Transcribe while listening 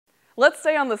Let's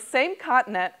stay on the same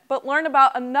continent, but learn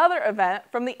about another event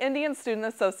from the Indian Student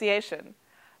Association.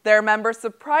 Their members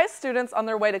surprise students on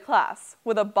their way to class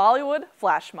with a Bollywood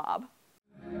Flash Mob.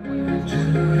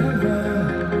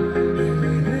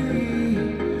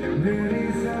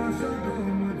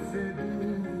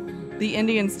 The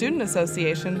Indian Student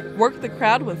Association worked the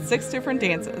crowd with 6 different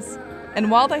dances,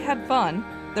 and while they had fun,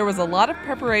 there was a lot of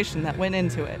preparation that went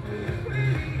into it.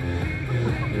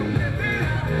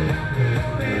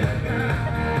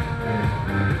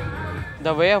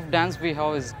 The way of dance we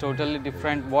have is totally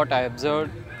different what I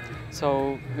observed.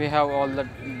 So we have all the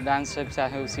dance steps I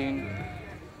have seen.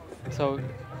 So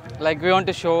like we want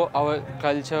to show our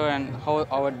culture and how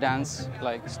our dance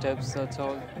like steps, that's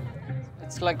all.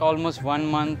 It's like almost 1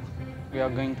 month we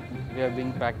have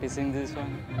been practicing this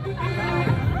one.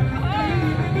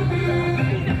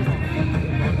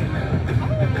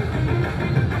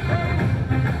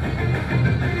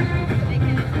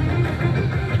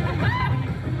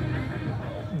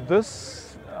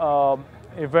 This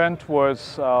event was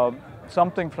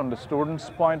something from the students'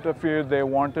 point of view. They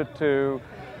wanted to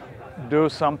do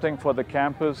something for the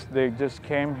campus. They just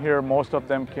came here, most of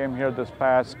them came here this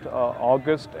past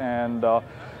August, and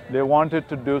they wanted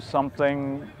to do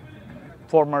something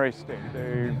for Murray State.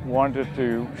 They wanted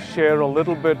to share a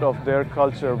little bit of their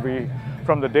culture.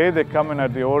 From the day they come in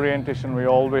at the orientation, we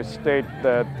always state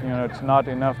that it's not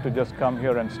enough to just come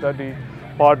here and study.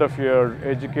 Part of your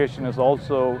education is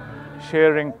also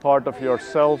sharing part of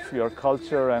yourself, your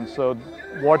culture, and so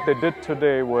what they did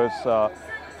today was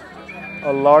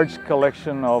a large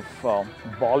collection of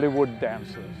Bollywood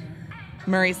dances.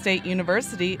 Murray State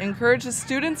University encourages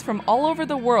students from all over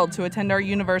the world to attend our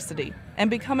university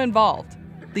and become involved.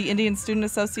 The Indian Student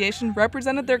Association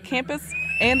represented their campus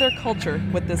and their culture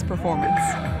with this performance.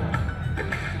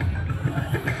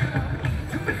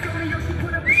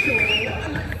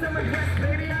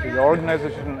 The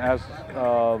organization as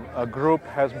a group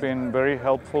has been very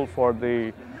helpful for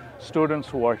the students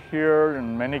who are here.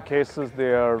 In many cases,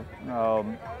 they are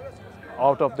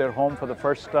out of their home for the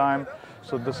first time.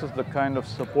 So this is the kind of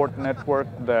support network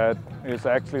that is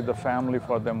actually the family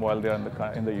for them while they're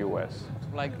in the US.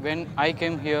 Like when I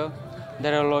came here,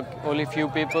 there are like only few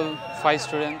people, 5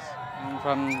 students. And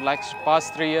from like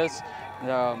past 3 years,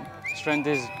 the strength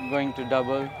is going to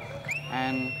double.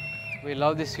 And we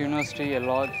love this university a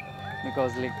lot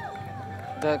because like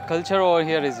the culture over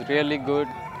here is really good.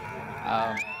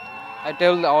 I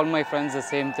tell all my friends the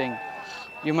same thing.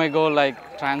 You might go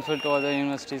like transfer to other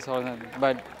universities or that,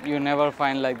 but you never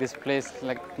find like this place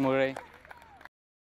like Murray.